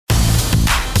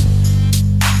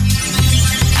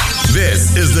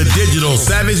This is the Digital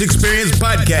Savage Experience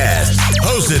Podcast,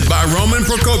 hosted by Roman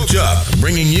Prokopchuk,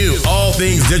 bringing you all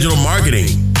things digital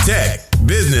marketing, tech,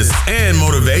 business, and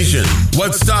motivation.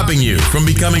 What's stopping you from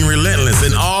becoming relentless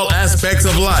in all aspects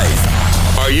of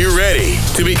life? Are you ready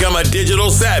to become a digital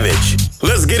savage?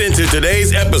 Let's get into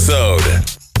today's episode.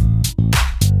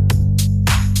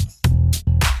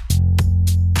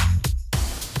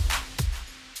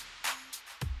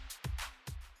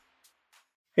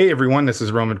 Hey everyone, this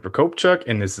is Roman Prokopchuk,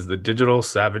 and this is the Digital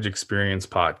Savage Experience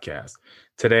Podcast.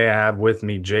 Today I have with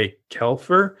me Jake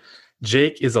Kelfer.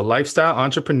 Jake is a lifestyle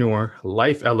entrepreneur,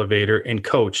 life elevator, and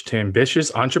coach to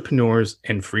ambitious entrepreneurs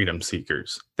and freedom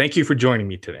seekers. Thank you for joining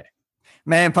me today.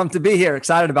 Man, pumped to be here.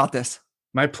 Excited about this.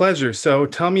 My pleasure. So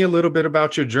tell me a little bit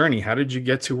about your journey. How did you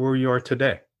get to where you are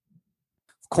today?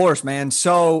 Of course, man.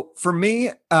 So for me,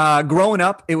 growing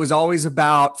up, it was always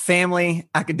about family,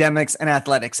 academics, and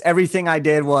athletics. Everything I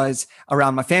did was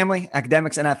around my family,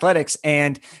 academics, and athletics.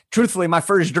 And truthfully, my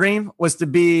first dream was to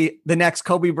be the next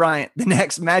Kobe Bryant, the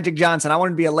next Magic Johnson. I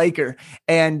wanted to be a Laker.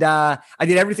 And I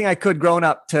did everything I could growing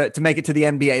up to make it to the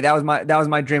NBA. That was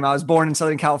my dream. I was born in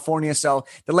Southern California, so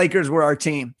the Lakers were our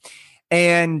team.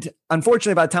 And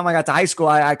unfortunately, by the time I got to high school,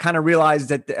 I kind of realized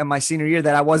that in my senior year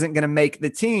that I wasn't going to make the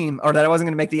team, or that I wasn't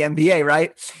going to make the NBA,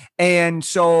 right? And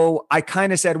so I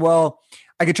kind of said, well,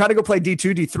 I could try to go play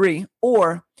D2, D3,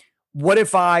 or what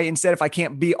if if I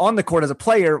can't be on the court as a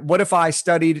player, what if I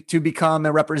studied to become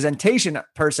a representation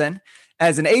person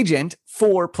as an agent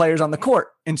for players on the court?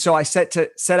 And so I set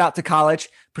out to college,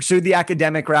 pursued the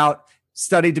academic route,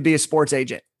 studied to be a sports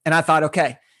agent. And I thought,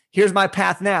 okay, here's my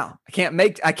path now. I can't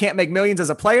make millions as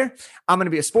a player. I'm going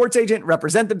to be a sports agent,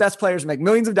 represent the best players, make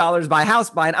millions of dollars, buy a house,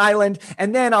 buy an island,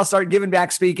 and then I'll start giving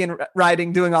back, speaking,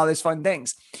 writing, doing all these fun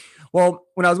things. Well,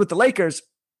 when I was with the Lakers,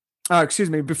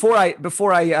 before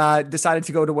I decided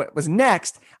to go to what was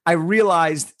next, I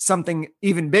realized something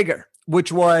even bigger,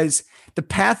 which was the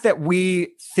path that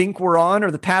we think we're on,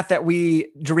 or the path that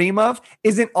we dream of,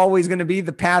 isn't always going to be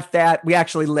the path that we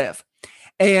actually live.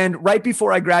 And right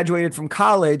before I graduated from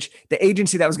college, the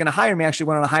agency that was going to hire me actually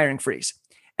went on a hiring freeze.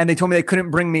 And they told me they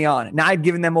couldn't bring me on. Now I'd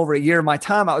given them over a year of my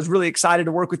time. I was really excited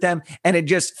to work with them, and it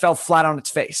just fell flat on its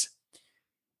face.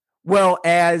 Well,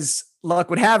 as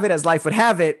luck would have it, as life would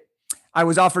have it, I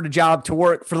was offered a job to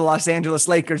work for the Los Angeles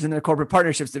Lakers in their corporate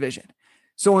partnerships division.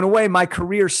 So in a way, my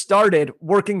career started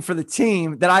working for the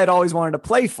team that I had always wanted to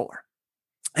play for.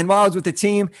 And while I was with the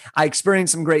team, I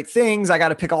experienced some great things. I got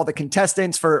to pick all the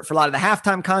contestants for a lot of the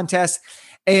halftime contests.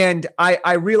 And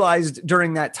I realized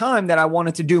during that time that I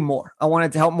wanted to do more. I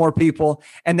wanted to help more people.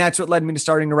 And that's what led me to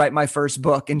starting to write my first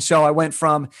book. And so I went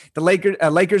from the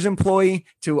Lakers employee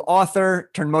to author,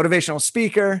 turned motivational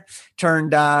speaker,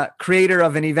 turned creator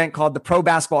of an event called the Pro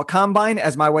Basketball Combine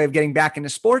as my way of getting back into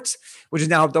sports, which has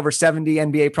now helped over 70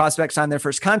 NBA prospects sign their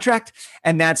first contract.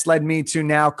 And that's led me to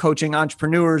now coaching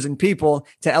entrepreneurs and people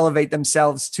to elevate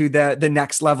themselves to the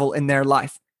next level in their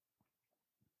life.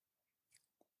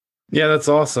 Yeah, that's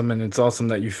awesome. And it's awesome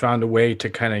that you found a way to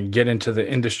kind of get into the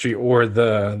industry or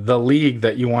the league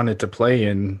that you wanted to play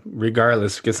in,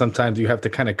 regardless, because sometimes you have to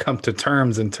kind of come to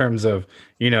terms in terms of,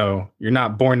 you're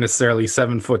not born necessarily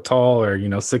 7 foot tall or,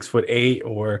 6'8",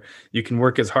 or you can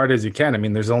work as hard as you can. I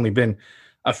mean, there's only been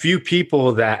a few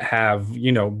people that have,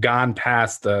 gone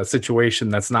past a situation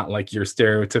that's not like your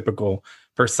stereotypical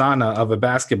persona of a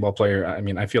basketball player. I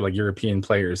mean, I feel like European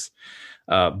players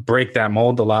break that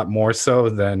mold a lot more so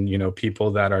than,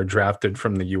 people that are drafted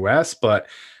from the US. But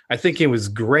I think it was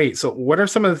great. So what are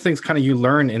some of the things kind of you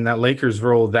learn in that Lakers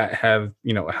role that have,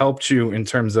 helped you in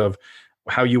terms of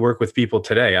how you work with people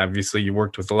today? Obviously, you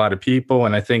worked with a lot of people.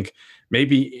 And I think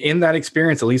maybe in that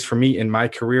experience, at least for me in my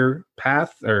career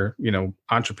path or,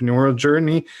 entrepreneurial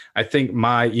journey, I think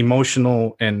my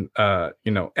emotional and,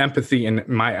 empathy and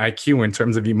my IQ in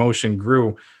terms of emotion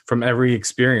grew from every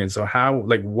experience. So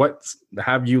what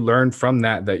have you learned from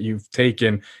that you've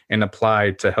taken and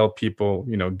applied to help people,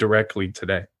 directly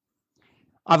today?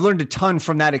 I've learned a ton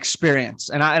from that experience,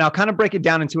 and I'll kind of break it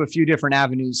down into a few different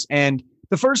avenues. And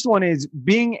the first one is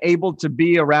being able to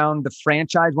be around the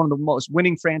franchise, one of the most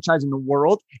winning franchise in the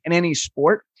world in any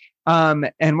sport, and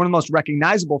one of the most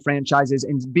recognizable franchises,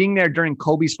 and being there during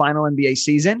Kobe's final NBA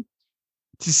season,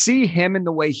 to see him in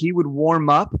the way he would warm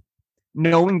up,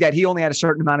 knowing that he only had a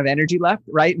certain amount of energy left,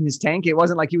 right, in his tank. It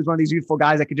wasn't like he was one of these youthful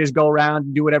guys that could just go around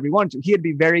and do whatever he wanted to. He'd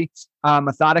be very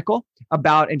methodical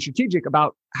and strategic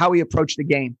about how he approached the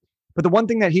game. But the one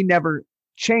thing that he never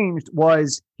changed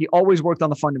was he always worked on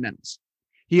the fundamentals.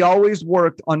 He always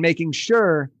worked on making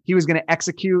sure he was going to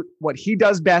execute what he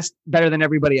does best better than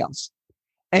everybody else.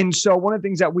 And so one of the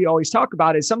things that we always talk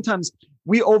about is sometimes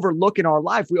we overlook in our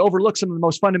life. We overlook some of the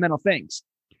most fundamental things.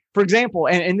 For example,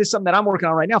 and this is something that I'm working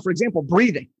on right now. For example,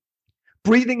 breathing.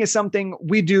 Breathing is something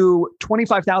we do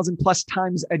 25,000 plus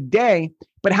times a day,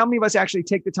 but how many of us actually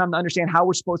take the time to understand how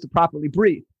we're supposed to properly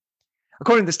breathe?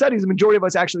 According to the studies, the majority of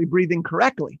us actually breathe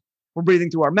incorrectly. We're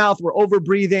breathing through our mouth. We're over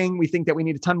breathing. We think that we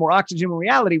need a ton more oxygen. In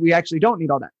reality, we actually don't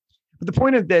need all that. But the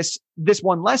point of this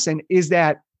one lesson is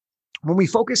that when we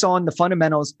focus on the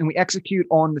fundamentals and we execute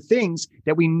on the things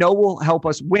that we know will help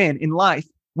us win in life,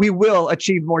 we will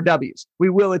achieve more W's. We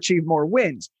will achieve more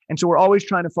wins. And so we're always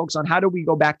trying to focus on how do we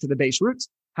go back to the base roots?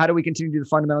 How do we continue to do the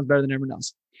fundamentals better than everyone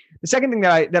else? The second thing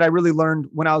that I really learned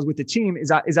when I was with the team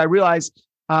is I realized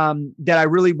that I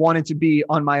really wanted to be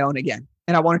on my own again.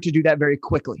 And I wanted to do that very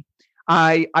quickly.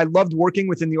 I loved working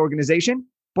within the organization,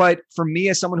 but for me,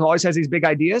 as someone who always has these big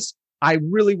ideas, I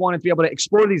really wanted to be able to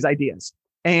explore these ideas.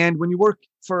 And when you work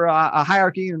for a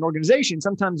hierarchy in an organization,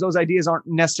 sometimes those ideas aren't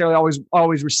necessarily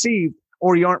always received,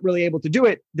 or you aren't really able to do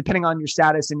it depending on your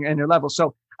status and your level.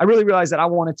 So I really realized that I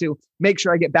wanted to make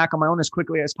sure I get back on my own as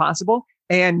quickly as possible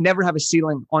and never have a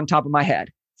ceiling on top of my head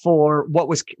for what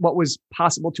was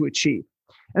possible to achieve.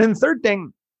 And then the third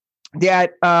thing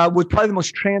that was probably the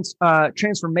most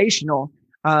transformational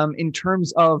in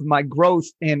terms of my growth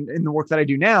and in the work that I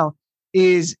do now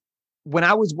is when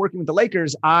I was working with the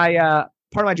Lakers, part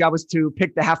of my job was to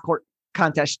pick the half court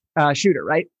contest shooter,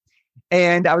 right?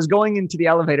 And I was going into the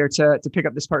elevator to pick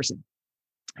up this person.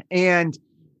 And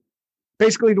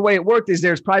basically the way it worked is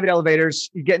there's private elevators.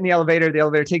 You get in the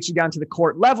elevator takes you down to the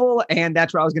court level, and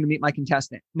that's where I was going to meet my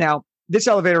contestant. Now, this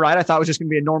elevator ride, I thought was just going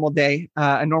to be a normal day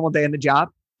in the job.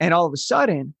 And all of a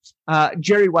sudden,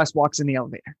 Jerry West walks in the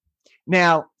elevator.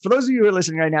 Now, for those of you who are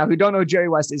listening right now who don't know who Jerry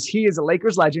West is, he is a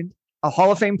Lakers legend, a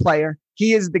Hall of Fame player.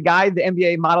 He is the guy the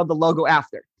NBA modeled the logo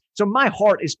after. So my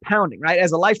heart is pounding, right?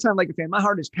 As a lifetime Laker fan, my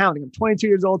heart is pounding. I'm 22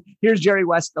 years old. Here's Jerry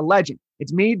West, the legend.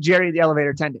 It's me, Jerry, the elevator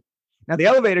attendant. Now, the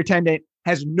elevator attendant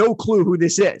has no clue who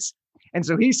this is. And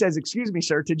so he says, "Excuse me,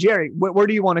 sir," to Jerry, where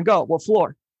do you want to go? What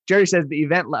floor? Jerry says the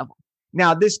event level.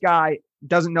 Now, this guy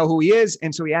doesn't know who he is.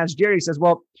 And so he asks Jerry, he says,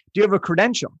 "Well, do you have a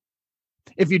credential?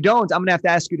 If you don't, I'm going to have to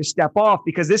ask you to step off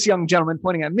because this young gentleman,"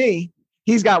 pointing at me,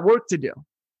 "he's got work to do."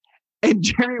 And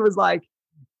Jerry was like,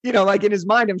 like in his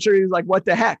mind, I'm sure he was like, what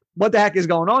the heck? What the heck is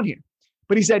going on here?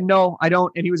 But he said, "No, I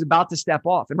don't." And he was about to step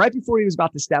off. And right before he was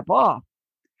about to step off,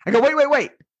 I go,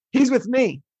 wait. He's with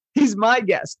me. He's my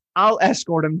guest. I'll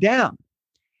escort him down.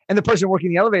 And the person working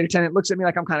the elevator attendant looks at me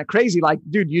like I'm kind of crazy. Like,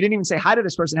 "Dude, you didn't even say hi to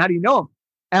this person. How do you know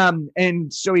him?"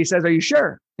 And so he says, "Are you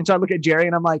sure?" And so I look at Jerry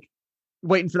and I'm like,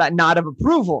 waiting for that nod of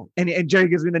approval. And Jerry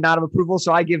gives me the nod of approval.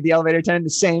 So I give the elevator attendant the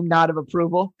same nod of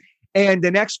approval. And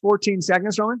the next 14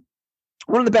 seconds, Roman,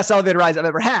 one of the best elevator rides I've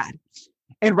ever had.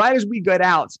 And right as we get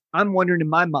out, I'm wondering in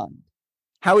my mind,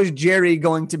 how is Jerry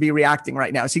going to be reacting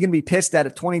right now? Is he going to be pissed that a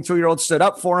 22-year-old stood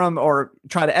up for him or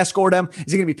try to escort him?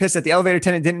 Is he going to be pissed that the elevator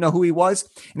attendant didn't know who he was?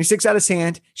 And he sticks out his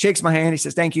hand, shakes my hand. He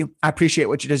says, "Thank you. I appreciate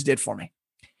what you just did for me."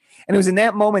 And it was in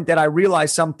that moment that I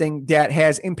realized something that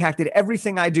has impacted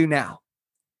everything I do now,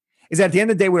 is that at the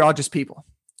end of the day, we're all just people.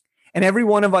 And every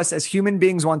one of us as human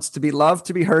beings wants to be loved,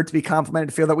 to be heard, to be complimented,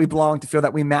 to feel that we belong, to feel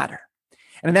that we matter.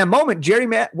 And in that moment, Jerry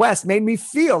West made me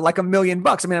feel like $1 million.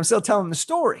 I mean, I'm still telling the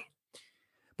story.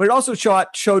 But it also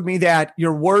showed me that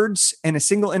your words and a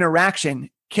single interaction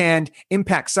can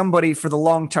impact somebody for the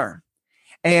long term.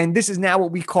 And this is now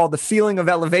what we call the feeling of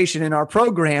elevation in our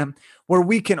program, where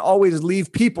we can always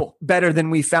leave people better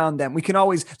than we found them. We can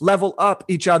always level up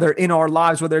each other in our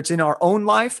lives, whether it's in our own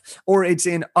life or it's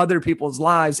in other people's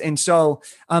lives. And so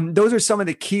those are some of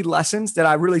the key lessons that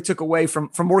I really took away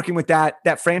from working with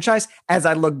that franchise as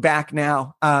I look back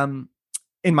now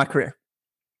in my career.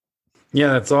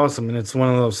 Yeah, that's awesome. And it's one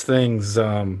of those things,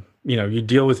 you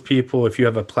deal with people. If you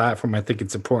have a platform, I think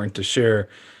it's important to share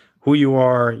who you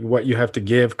are, what you have to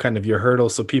give, kind of your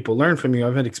hurdles, so people learn from you.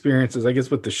 I've had experiences, I guess,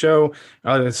 with the show,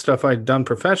 other stuff I've done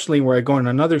professionally, where I go on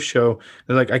another show,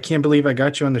 they're like, "I can't believe I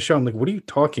got you on the show." I'm like, "What are you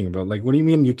talking about? Like, what do you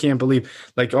mean you can't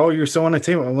believe? Like, oh, you're so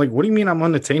unattainable." I'm like, "What do you mean I'm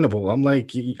unattainable?" I'm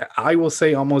like, I will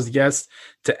say almost yes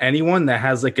to anyone that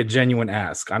has like a genuine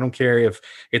ask. I don't care if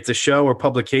it's a show or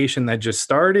publication that just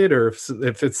started, or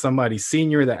if it's somebody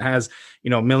senior that has,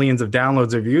 millions of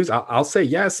downloads or views. I'll say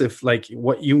yes if like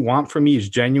what you want from me is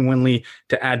genuinely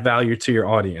to add value to your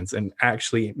audience and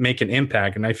actually make an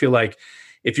impact. And I feel like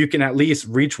if you can at least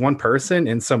reach one person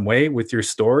in some way with your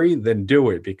story, then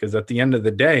do it. Because at the end of the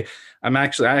day, I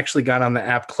actually got on the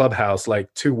app Clubhouse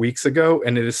like 2 weeks ago,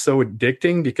 and it is so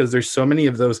addicting because there's so many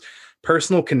of those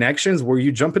personal connections where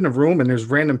you jump in a room and there's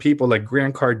random people like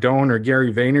Grant Cardone or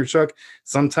Gary Vaynerchuk.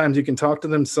 Sometimes you can talk to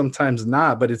them, sometimes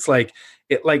not, but it's like,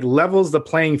 it like levels the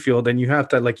playing field. And you have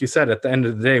to, like you said, at the end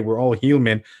of the day, we're all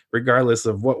human, regardless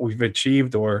of what we've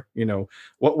achieved or,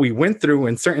 what we went through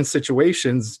in certain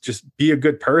situations. Just be a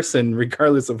good person,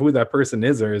 regardless of who that person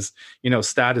is or his,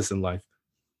 status in life.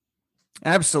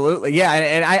 Absolutely. Yeah.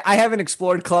 And I haven't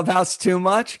explored Clubhouse too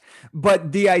much,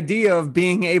 but the idea of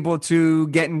being able to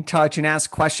get in touch and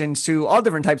ask questions to all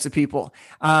different types of people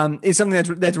is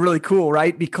something that's really cool,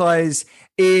 right? Because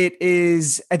it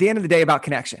is at the end of the day about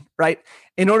connection, right?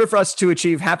 In order for us to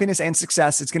achieve happiness and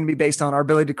success, it's going to be based on our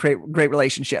ability to create great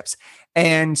relationships.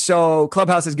 And so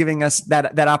Clubhouse is giving us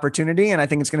that opportunity. And I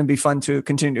think it's going to be fun to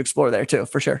continue to explore there too,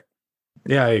 for sure.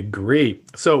 Yeah, I agree.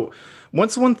 So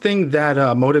what's one thing that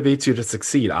motivates you to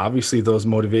succeed? Obviously, those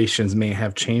motivations may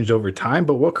have changed over time,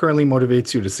 but what currently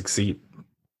motivates you to succeed?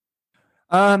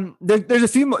 There's a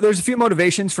few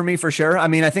motivations for me, for sure. I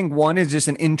mean, I think one is just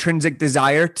an intrinsic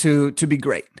desire to be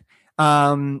great.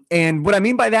 And what I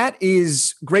mean by that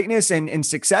is greatness and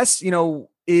success,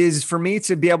 is for me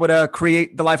to be able to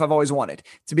create the life I've always wanted,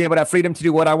 to be able to have freedom to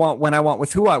do what I want, when I want,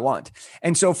 with who I want.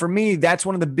 And so for me, that's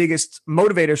one of the biggest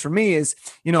motivators for me is,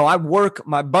 I work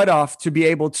my butt off to be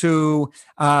able to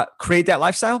create that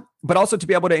lifestyle, but also to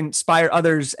be able to inspire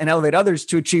others and elevate others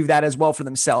to achieve that as well for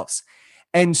themselves.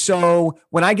 And so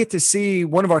when I get to see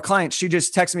one of our clients, she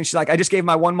just texted me, she's like, I just gave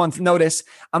my 1 month notice.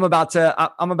 I'm about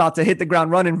to hit the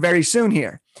ground running very soon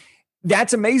here.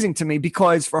 That's amazing to me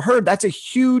because for her, that's a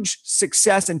huge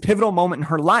success and pivotal moment in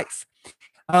her life.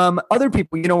 Other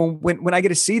people, when I get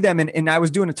to see them and I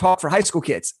was doing a talk for high school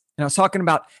kids and I was talking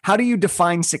about how do you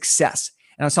define success?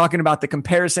 And I was talking about the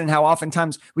comparison and how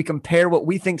oftentimes we compare what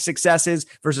we think success is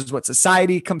versus what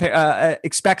society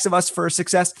expects of us for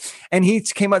success. And he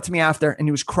came up to me after and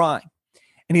he was crying.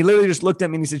 And he literally just looked at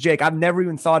me and he said, Jake, I've never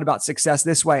even thought about success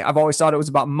this way. I've always thought it was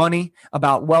about money,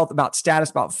 about wealth, about status,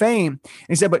 about fame. And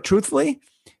he said, but truthfully,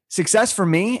 success for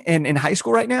me in high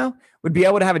school right now would be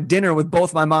able to have a dinner with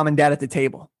both my mom and dad at the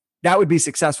table. That would be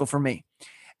successful for me.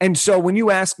 And so when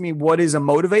you ask me what is a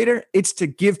motivator, it's to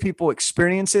give people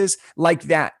experiences like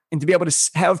that and to be able to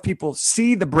have people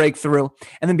see the breakthrough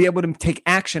and then be able to take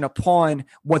action upon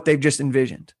what they've just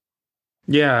envisioned.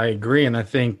 Yeah, I agree. And I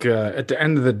think at the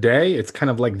end of the day, it's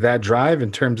kind of like that drive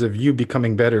in terms of you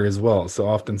becoming better as well. So I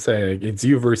often say it's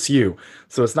you versus you.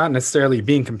 So it's not necessarily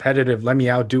being competitive. Let me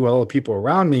outdo all the people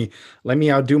around me. Let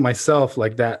me outdo myself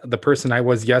like that. The person I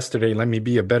was yesterday, let me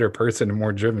be a better person, a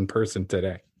more driven person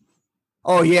today.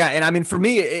 Oh, yeah. And I mean, for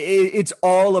me, it's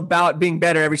all about being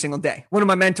better every single day. One of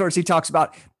my mentors, he talks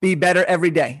about be better every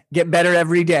day, get better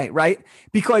every day, right?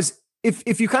 Because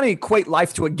if you kind of equate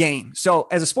life to a game. So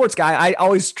as a sports guy, I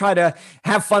always try to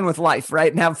have fun with life,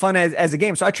 right? And have fun as a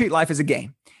game. So I treat life as a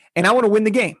game and I want to win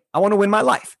the game. I want to win my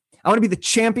life. I want to be the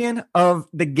champion of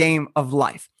the game of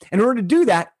life. And in order to do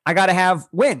that, I got to have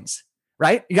wins,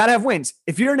 right? You got to have wins.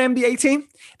 If you're an NBA team,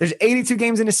 there's 82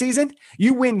 games in a season.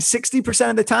 You win 60%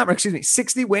 of the time,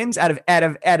 60 wins out of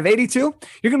 82.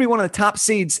 You're going to be one of the top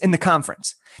seeds in the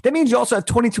conference. That means you also have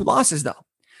 22 losses though.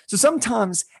 So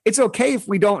sometimes it's okay if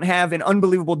we don't have an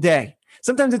unbelievable day.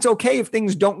 Sometimes it's okay if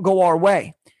things don't go our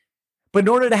way. But in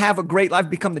order to have a great life,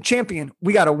 become the champion,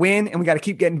 we got to win and we got to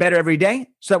keep getting better every day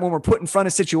so that when we're put in front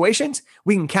of situations,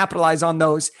 we can capitalize on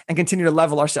those and continue to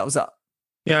level ourselves up.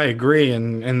 Yeah, I agree.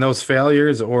 And those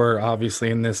failures, or obviously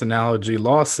in this analogy,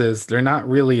 losses, they're not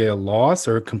really a loss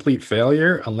or a complete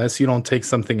failure unless you don't take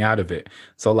something out of it.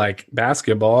 So like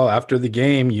basketball, after the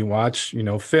game, you watch,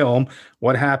 film,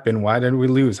 what happened? Why did we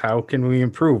lose? How can we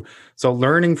improve? So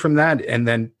learning from that and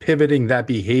then pivoting that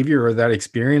behavior or that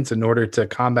experience in order to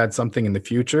combat something in the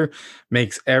future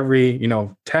makes every,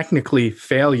 technically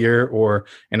failure or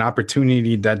an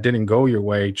opportunity that didn't go your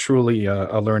way truly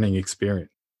a learning experience.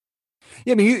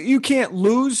 Yeah, I mean, you can't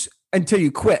lose until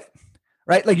you quit,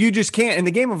 right? Like you just can't. In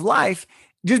the game of life,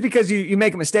 just because you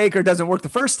make a mistake or it doesn't work the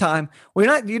first time,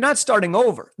 well, you're not starting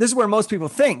over. This is where most people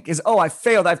think is, oh, I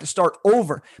failed, I have to start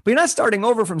over. But you're not starting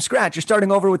over from scratch. You're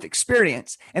starting over with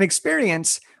experience. And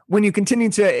experience, when you continue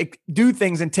to do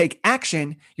things and take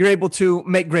action, you're able to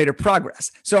make greater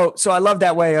progress. So I love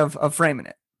that way of framing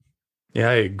it. Yeah,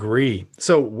 I agree.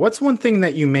 So what's one thing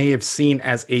that you may have seen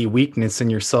as a weakness in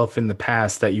yourself in the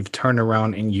past that you've turned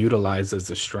around and utilized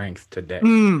as a strength today?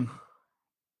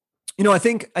 I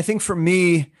think for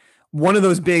me, one of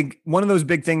those big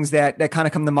things that kind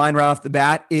of come to mind right off the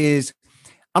bat is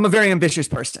I'm a very ambitious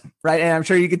person, right? And I'm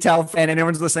sure you could tell, and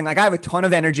everyone's listening, like I have a ton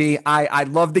of energy. I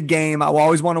love the game. I will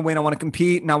always want to win. I want to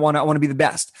compete and I want to be the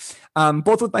best,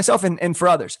 both with myself and for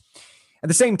others. At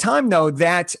the same time, though,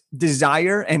 that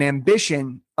desire and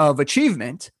ambition of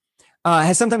achievement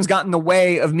has sometimes gotten in the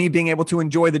way of me being able to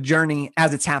enjoy the journey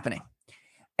as it's happening.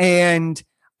 And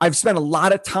I've spent a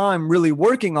lot of time really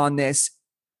working on this.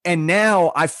 And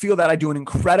now I feel that I do an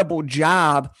incredible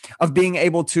job of being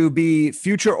able to be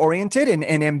future oriented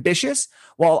and ambitious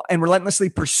and relentlessly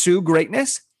pursue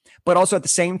greatness, but also at the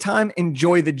same time,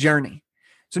 enjoy the journey.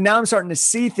 So now I'm starting to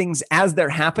see things as they're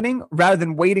happening rather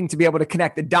than waiting to be able to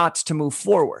connect the dots to move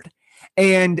forward.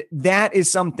 And that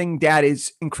is something that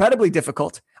is incredibly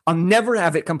difficult. I'll never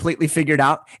have it completely figured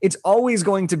out. It's always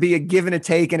going to be a give and a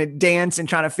take and a dance and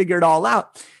trying to figure it all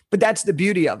out. But that's the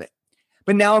beauty of it.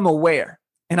 But now I'm aware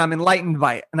and I'm enlightened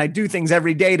by it. And I do things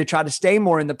every day to try to stay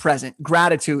more in the present,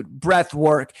 gratitude, breath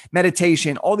work,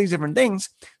 meditation, all these different things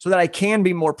so that I can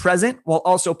be more present while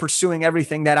also pursuing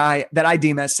everything that I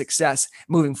deem as success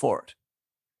moving forward.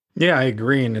 Yeah, I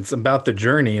agree. And it's about the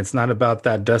journey. It's not about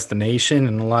that destination.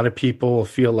 And a lot of people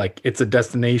feel like it's a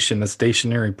destination, a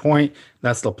stationary point.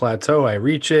 That's the plateau. I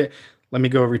reach it. Let me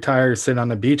go retire, sit on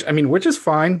the beach. I mean, which is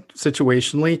fine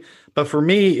situationally. But for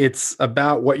me, it's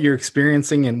about what you're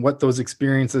experiencing and what those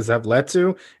experiences have led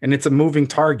to. And it's a moving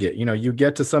target. You know, you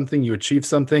get to something, you achieve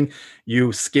something,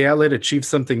 you scale it, achieve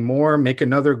something more, make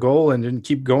another goal, and then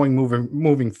keep going,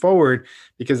 moving forward.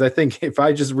 Because I think if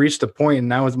I just reached a point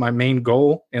and that was my main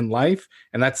goal in life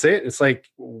and that's it, it's like,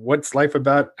 what's life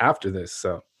about after this?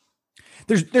 So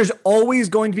there's always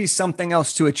going to be something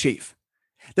else to achieve.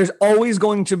 There's always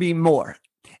going to be more.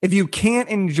 If you can't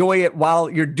enjoy it while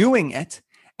you're doing it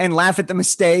and laugh at the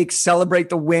mistakes, celebrate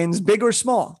the wins, big or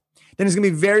small, then it's going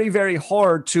to be very, very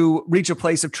hard to reach a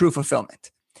place of true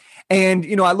fulfillment. And,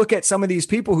 you know, I look at some of these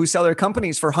people who sell their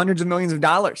companies for hundreds of millions of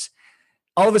dollars.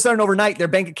 All of a sudden overnight, their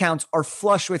bank accounts are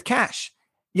flush with cash.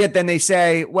 Yet then they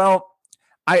say, well,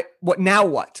 now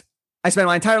what? I spent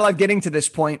my entire life getting to this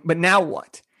point, but now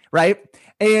what? Right?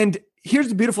 And here's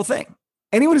the beautiful thing.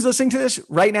 Anyone who's listening to this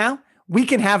right now, we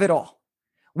can have it all.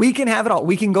 We can have it all.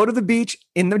 We can go to the beach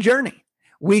in the journey.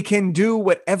 We can do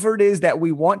whatever it is that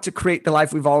we want to create the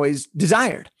life we've always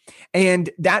desired. And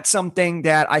that's something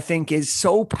that I think is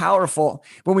so powerful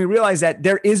when we realize that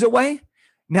there is a way.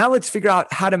 Now let's figure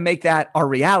out how to make that our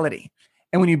reality.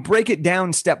 And when you break it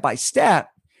down step by step,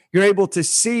 you're able to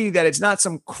see that it's not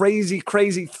some crazy,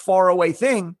 crazy far away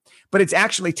thing, but it's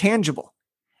actually tangible.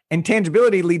 And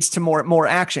tangibility leads to more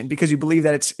action because you believe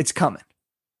that it's coming.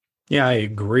 Yeah, I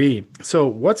agree. So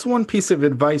what's one piece of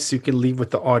advice you can leave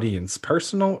with the audience,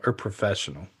 personal or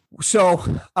professional? So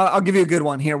I'll give you a good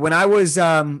one here. When I was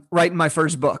writing my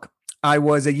first book, I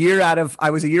was a year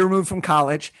removed from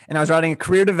college, and I was writing a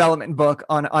career development book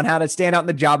on how to stand out in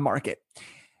the job market.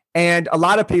 And a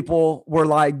lot of people were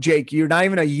like, Jake, you're not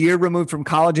even a year removed from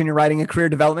college and you're writing a career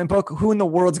development book. Who in the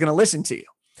world's going to listen to you?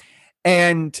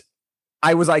 And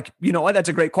I was like, you know what? That's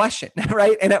a great question,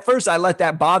 right? And at first I let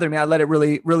that bother me. I let it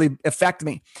really, really affect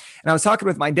me. And I was talking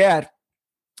with my dad.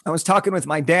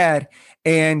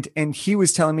 And he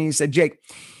was telling me, he said, Jake,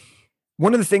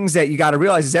 one of the things that you got to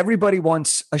realize is everybody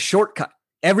wants a shortcut.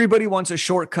 Everybody wants a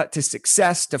shortcut to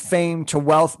success, to fame, to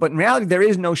wealth. But in reality, there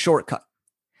is no shortcut.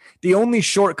 The only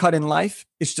shortcut in life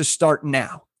is to start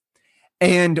now.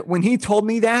 And when he told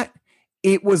me that,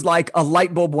 it was like a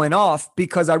light bulb went off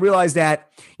because I realized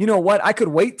that, you know what, I could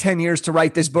wait 10 years to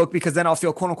write this book because then I'll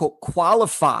feel quote unquote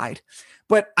qualified.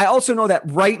 But I also know that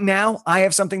right now I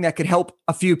have something that could help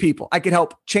a few people. I could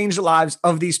help change the lives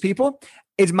of these people.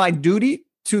 It's my duty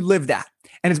to live that.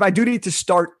 And it's my duty to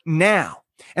start now.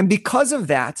 And because of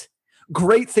that,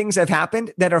 great things have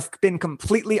happened that have been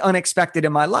completely unexpected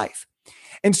in my life.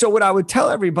 And so what I would tell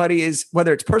everybody is,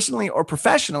 whether it's personally or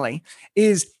professionally,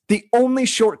 is the only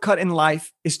shortcut in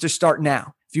life is to start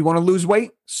now. If you want to lose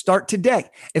weight, start today.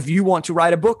 If you want to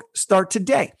write a book, start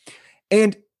today.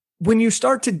 And when you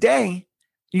start today,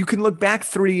 you can look back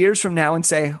 3 years from now and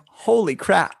say, holy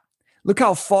crap, look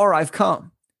how far I've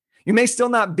come. You may still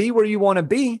not be where you want to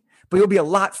be, but you'll be a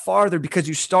lot farther because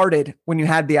you started when you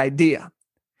had the idea.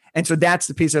 And so that's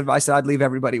the piece of advice that I'd leave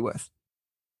everybody with.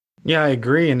 Yeah, I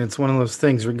agree. And it's one of those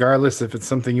things, regardless if it's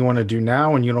something you want to do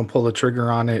now and you don't pull the trigger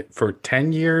on it for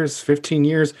 10 years, 15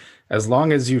 years, as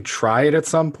long as you try it at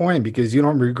some point, because you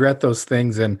don't regret those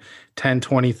things in 10,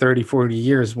 20, 30, 40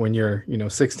 years when you're,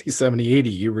 60, 70, 80.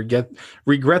 You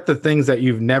regret the things that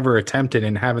you've never attempted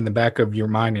and have in the back of your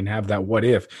mind and have that what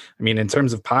if. I mean, in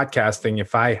terms of podcasting,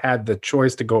 if I had the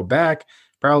choice to go back,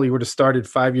 probably would have started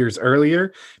 5 years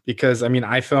earlier because,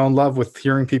 I fell in love with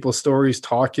hearing people's stories,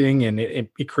 talking, and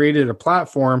it created a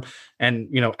platform and,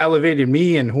 elevated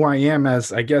me and who I am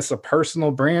as, I guess, a personal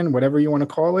brand, whatever you want to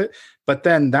call it. But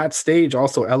then that stage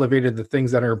also elevated the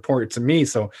things that are important to me.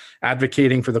 So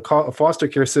advocating for the foster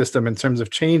care system in terms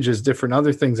of changes, different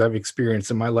other things I've experienced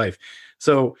in my life.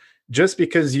 So just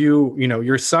because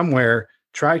you're somewhere,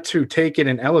 try to take it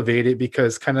and elevate it,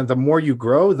 because kind of the more you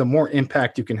grow, the more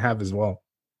impact you can have as well.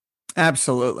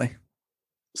 Absolutely.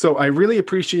 So I really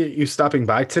appreciate you stopping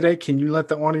by today. Can you let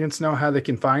the audience know how they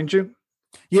can find you?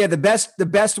 Yeah, the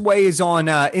best way is on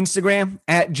Instagram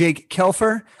at Jake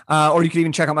Kelfer, or you can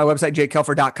even check out my website,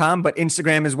 jakekelfer.com. But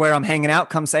Instagram is where I'm hanging out.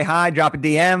 Come say hi, drop a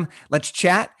DM, let's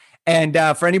chat. And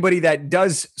for anybody that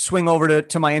does swing over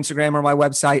to my Instagram or my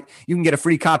website, you can get a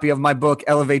free copy of my book,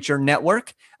 Elevate Your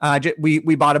Network.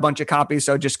 We bought a bunch of copies,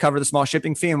 so just cover the small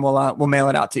shipping fee, and we'll mail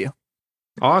it out to you.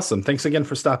 Awesome. Thanks again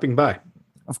for stopping by.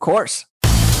 Of course.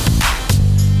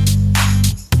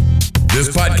 This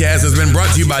podcast has been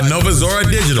brought to you by Nova Zora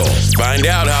Digital. Find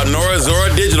out how Nova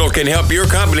Zora Digital can help your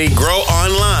company grow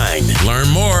online. Learn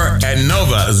more at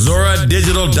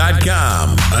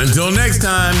novazoradigital.com. Until next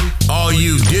time, all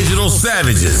you digital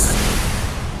savages.